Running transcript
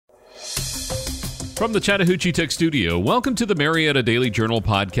From the Chattahoochee Tech Studio, welcome to the Marietta Daily Journal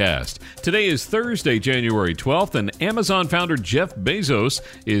podcast. Today is Thursday, January 12th, and Amazon founder Jeff Bezos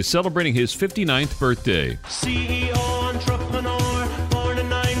is celebrating his 59th birthday. CEO, entrepreneur, born in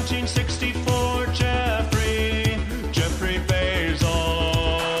 1964, Jeffrey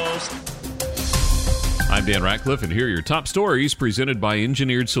Bezos. I'm Dan Ratcliffe, and here are your top stories presented by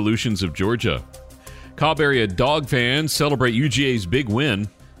Engineered Solutions of Georgia. Cobb area dog fans celebrate UGA's big win.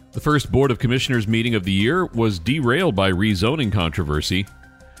 The first Board of Commissioners meeting of the year was derailed by rezoning controversy,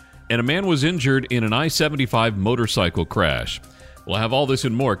 and a man was injured in an I-75 motorcycle crash. We'll have all this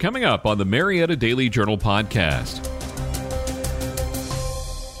and more coming up on the Marietta Daily Journal podcast.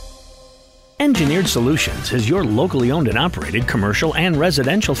 Engineered Solutions is your locally owned and operated commercial and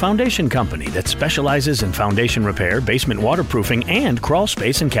residential foundation company that specializes in foundation repair, basement waterproofing, and crawl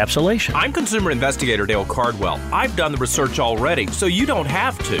space encapsulation. I'm consumer investigator Dale Cardwell. I've done the research already, so you don't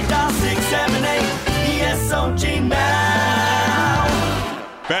have to. Dial 678-ESOG now.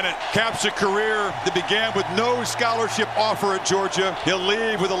 Bennett caps a career that began with no scholarship offer at Georgia. He'll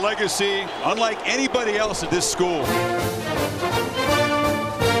leave with a legacy unlike anybody else at this school.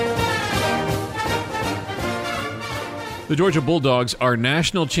 The Georgia Bulldogs are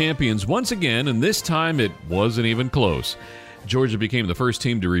national champions once again, and this time it wasn't even close. Georgia became the first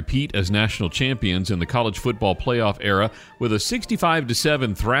team to repeat as national champions in the college football playoff era with a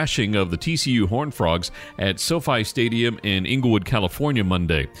 65-7 thrashing of the TCU Horned Frogs at SoFi Stadium in Inglewood, California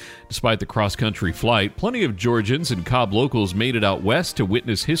Monday. Despite the cross-country flight, plenty of Georgians and Cobb locals made it out west to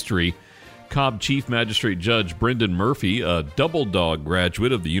witness history. Cobb Chief Magistrate Judge Brendan Murphy, a double dog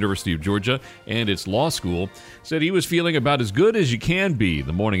graduate of the University of Georgia and its law school, said he was feeling about as good as you can be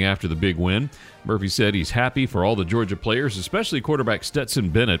the morning after the big win. Murphy said he's happy for all the Georgia players, especially quarterback Stetson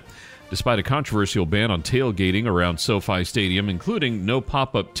Bennett. Despite a controversial ban on tailgating around SoFi Stadium, including no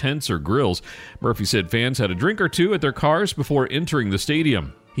pop-up tents or grills, Murphy said fans had a drink or two at their cars before entering the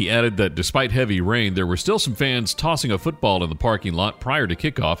stadium. He added that despite heavy rain, there were still some fans tossing a football in the parking lot prior to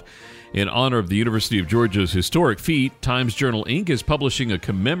kickoff. In honor of the University of Georgia's historic feat, Times Journal Inc. is publishing a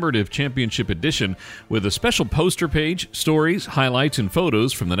commemorative championship edition with a special poster page, stories, highlights, and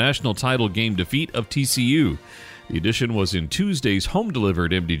photos from the national title game defeat of TCU. The edition was in Tuesday's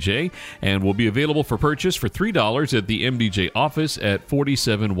home-delivered MDJ and will be available for purchase for $3 at the MDJ office at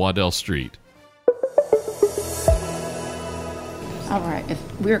 47 Waddell Street. All right, if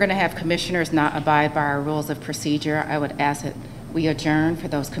we're going to have commissioners not abide by our rules of procedure, I would ask that we adjourn for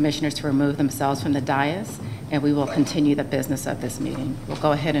those commissioners to remove themselves from the dais, and we will continue the business of this meeting. We'll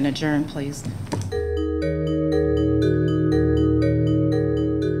go ahead and adjourn, please.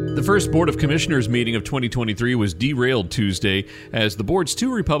 The first Board of Commissioners meeting of 2023 was derailed Tuesday as the board's two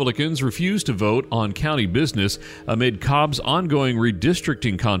Republicans refused to vote on county business amid Cobb's ongoing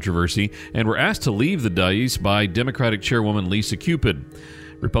redistricting controversy and were asked to leave the dais by Democratic Chairwoman Lisa Cupid.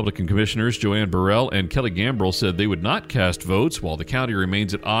 Republican Commissioners Joanne Burrell and Kelly Gambrill said they would not cast votes while the county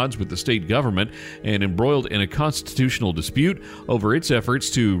remains at odds with the state government and embroiled in a constitutional dispute over its efforts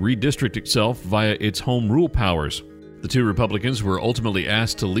to redistrict itself via its home rule powers. The two Republicans were ultimately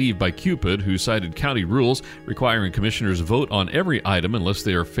asked to leave by Cupid, who cited county rules requiring commissioners vote on every item unless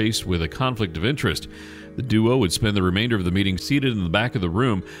they are faced with a conflict of interest. The duo would spend the remainder of the meeting seated in the back of the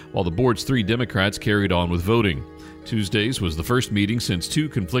room while the board's three Democrats carried on with voting. Tuesday's was the first meeting since two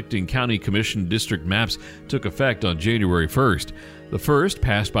conflicting county commission district maps took effect on January 1st. The first,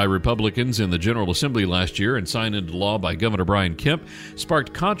 passed by Republicans in the General Assembly last year and signed into law by Governor Brian Kemp,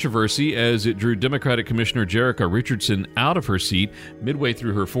 sparked controversy as it drew Democratic Commissioner Jerica Richardson out of her seat midway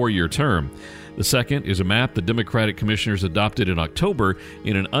through her four-year term. The second is a map the Democratic commissioners adopted in October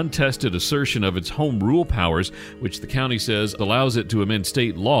in an untested assertion of its home rule powers, which the county says allows it to amend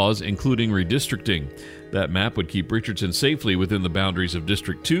state laws, including redistricting. That map would keep Richardson safely within the boundaries of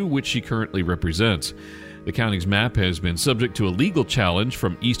District 2, which she currently represents. The county's map has been subject to a legal challenge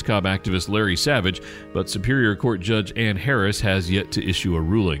from East Cobb activist Larry Savage, but Superior Court Judge Ann Harris has yet to issue a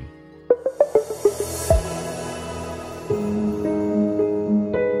ruling.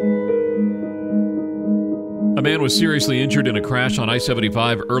 A man was seriously injured in a crash on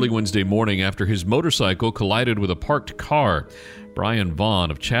I-75 early Wednesday morning after his motorcycle collided with a parked car. Brian Vaughn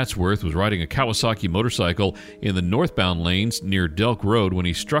of Chatsworth was riding a Kawasaki motorcycle in the northbound lanes near Delk Road when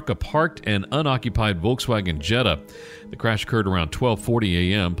he struck a parked and unoccupied Volkswagen Jetta. The crash occurred around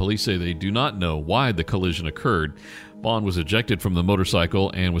 12:40 a.m. Police say they do not know why the collision occurred. Vaughn was ejected from the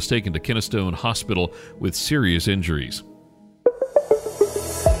motorcycle and was taken to Kennestone Hospital with serious injuries.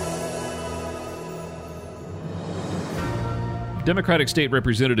 Democratic State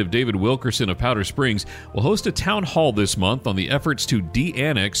Representative David Wilkerson of Powder Springs will host a town hall this month on the efforts to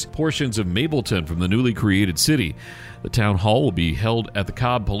de-annex portions of Mableton from the newly created city. The town hall will be held at the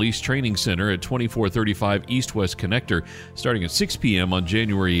Cobb Police Training Center at 2435 East-West Connector starting at 6 p.m. on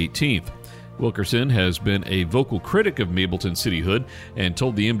January 18th. Wilkerson has been a vocal critic of Mableton cityhood and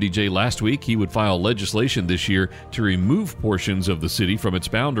told the MDJ last week he would file legislation this year to remove portions of the city from its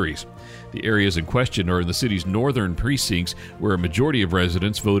boundaries. The areas in question are in the city's northern precincts, where a majority of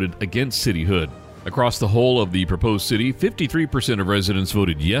residents voted against cityhood. Across the whole of the proposed city, 53% of residents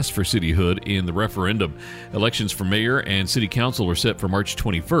voted yes for cityhood in the referendum. Elections for mayor and city council are set for March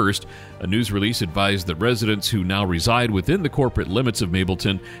 21st. A news release advised that residents who now reside within the corporate limits of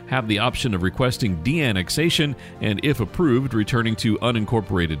Mableton have the option of requesting de-annexation and, if approved, returning to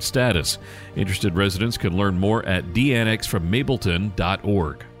unincorporated status. Interested residents can learn more at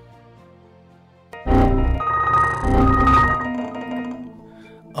deannexfrommableton.org.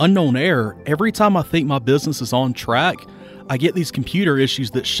 Unknown error. Every time I think my business is on track, I get these computer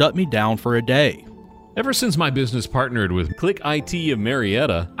issues that shut me down for a day. Ever since my business partnered with Click IT of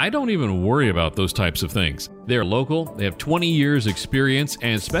Marietta, I don't even worry about those types of things. They're local, they have 20 years experience,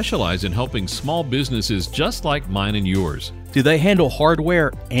 and specialize in helping small businesses just like mine and yours. Do they handle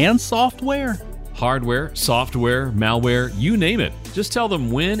hardware and software? Hardware, software, malware, you name it. Just tell them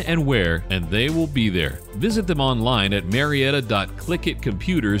when and where, and they will be there. Visit them online at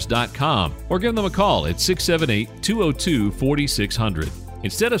marietta.clickitcomputers.com or give them a call at 678-202-4600.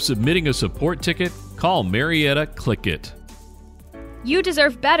 Instead of submitting a support ticket, call Marietta Clickit. You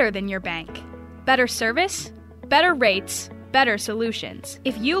deserve better than your bank. Better service, better rates, better solutions.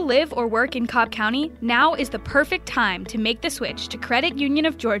 If you live or work in Cobb County, now is the perfect time to make the switch to Credit Union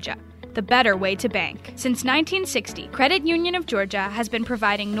of Georgia, the better way to bank. Since 1960, Credit Union of Georgia has been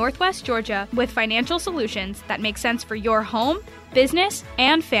providing Northwest Georgia with financial solutions that make sense for your home, business,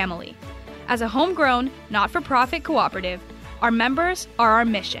 and family. As a homegrown, not-for-profit cooperative, our members are our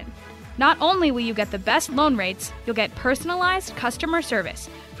mission. Not only will you get the best loan rates, you'll get personalized customer service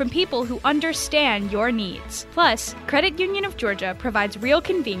from people who understand your needs. Plus, Credit Union of Georgia provides real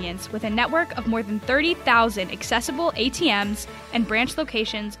convenience with a network of more than 30,000 accessible ATMs and branch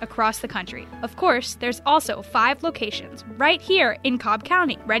locations across the country. Of course, there's also 5 locations right here in Cobb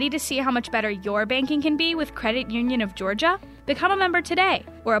County. Ready to see how much better your banking can be with Credit Union of Georgia? Become a member today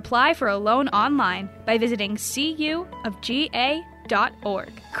or apply for a loan online by visiting cuofga.org.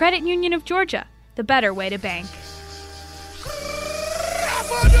 Credit Union of Georgia, the better way to bank.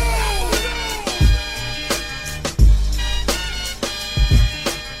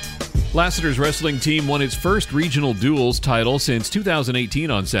 Lassiter's wrestling team won its first regional duels title since 2018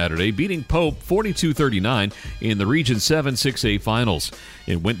 on Saturday, beating Pope 42-39 in the Region 7 6A finals.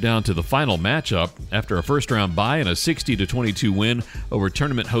 It went down to the final matchup. After a first-round bye and a 60-22 win over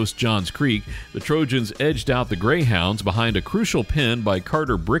tournament host Johns Creek, the Trojans edged out the Greyhounds behind a crucial pin by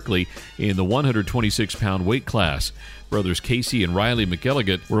Carter Brickley in the 126-pound weight class. Brothers Casey and Riley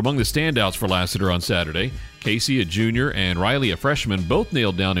McElligott were among the standouts for Lassiter on Saturday. Casey, a junior, and Riley, a freshman, both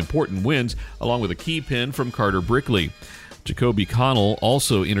nailed down important wins, along with a key pin from Carter Brickley. Jacoby Connell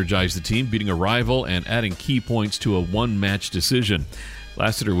also energized the team, beating a rival and adding key points to a one-match decision.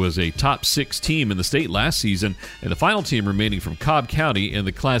 Lassiter was a top 6 team in the state last season and the final team remaining from Cobb County in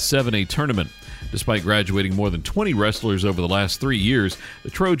the Class 7A tournament. Despite graduating more than 20 wrestlers over the last 3 years, the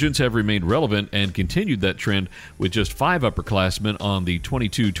Trojans have remained relevant and continued that trend with just 5 upperclassmen on the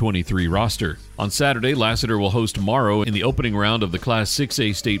 22-23 roster. On Saturday, Lassiter will host Morrow in the opening round of the Class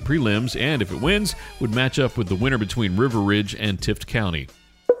 6A state prelims and, if it wins, would match up with the winner between River Ridge and Tift County.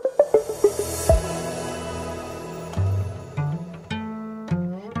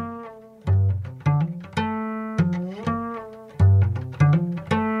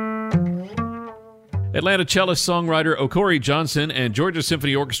 Atlanta cellist songwriter Okori Johnson and Georgia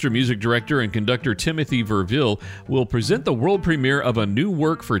Symphony Orchestra music director and conductor Timothy Verville will present the world premiere of a new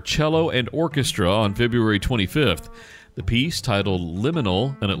work for cello and orchestra on February 25th. The piece, titled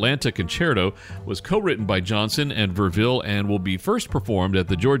Liminal, an Atlanta concerto, was co-written by Johnson and Verville and will be first performed at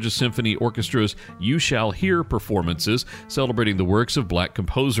the Georgia Symphony Orchestra's You Shall Hear performances, celebrating the works of black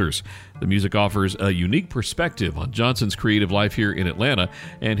composers. The music offers a unique perspective on Johnson's creative life here in Atlanta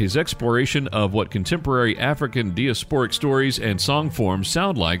and his exploration of what contemporary African diasporic stories and song forms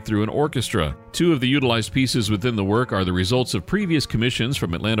sound like through an orchestra. 2 of the utilized pieces within the work are the results of previous commissions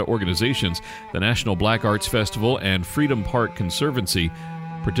from Atlanta organizations, the National Black Arts Festival and Freedom Park Conservancy.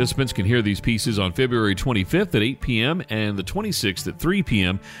 Participants can hear these pieces on February 25th at 8 p.m. and the 26th at 3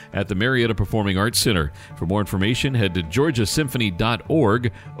 p.m. at the Marietta Performing Arts Center. For more information, head to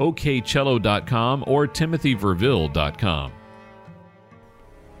georgiasymphony.org, okcello.com, or timothyverville.com.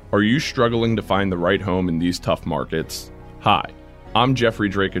 Are you struggling to find the right home in these tough markets? Hi, I'm Jeffrey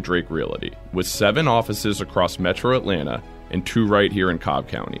Drake of Drake Realty, with 7 offices across Metro Atlanta and 2 right here in Cobb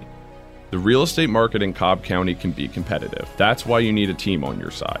County. The real estate market in Cobb County can be competitive. That's why you need a team on your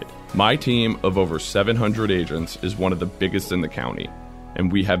side. My team of over 700 agents is one of the biggest in the county,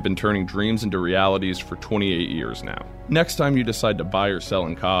 and we have been turning dreams into realities for 28 years now. Next time you decide to buy or sell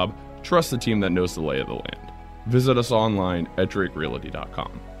in Cobb, trust the team that knows the lay of the land. Visit us online at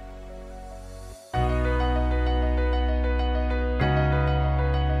drakerealty.com.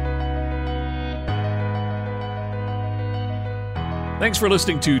 Thanks for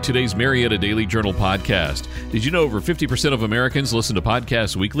listening to today's Marietta Daily Journal podcast. Did you know over 50% of Americans listen to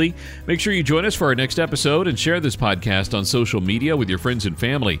podcasts weekly? Make sure you join us for our next episode and share this podcast on social media with your friends and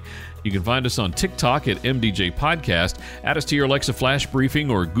family. You can find us on TikTok at MDJ Podcast, add us to your Alexa Flash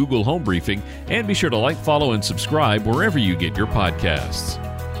Briefing or Google Home Briefing, and be sure to like, follow, and subscribe wherever you get your podcasts.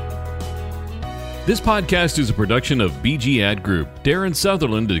 This podcast is a production of BG Ad Group. Darren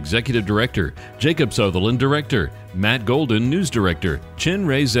Sutherland, Executive Director. Jacob Sutherland, Director. Matt Golden, News Director. Chen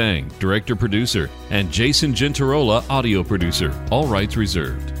Ray Zhang, Director Producer. And Jason Gentarola, Audio Producer. All rights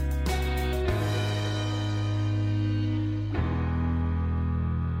reserved.